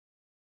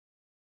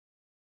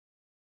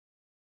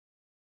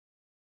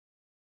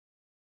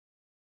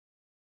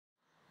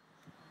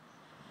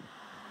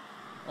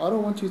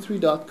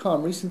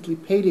Auto123.com recently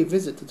paid a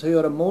visit to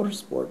Toyota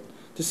Motorsport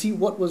to see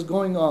what was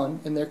going on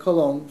in their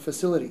Cologne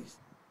facilities.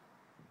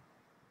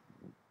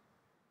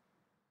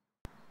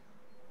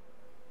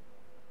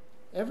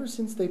 Ever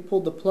since they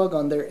pulled the plug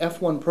on their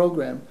F1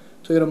 program,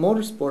 Toyota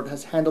Motorsport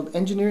has handled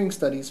engineering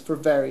studies for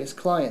various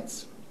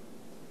clients.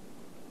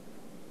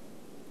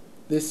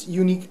 This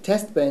unique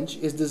test bench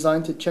is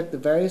designed to check the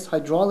various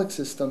hydraulic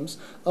systems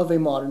of a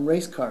modern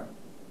race car.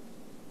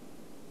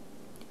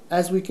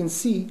 As we can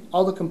see,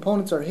 all the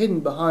components are hidden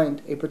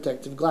behind a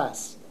protective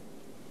glass.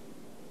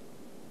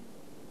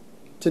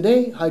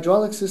 Today,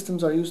 hydraulic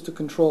systems are used to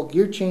control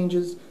gear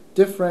changes,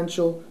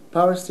 differential,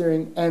 power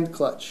steering, and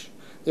clutch.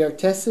 They are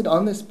tested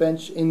on this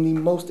bench in the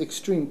most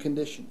extreme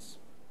conditions.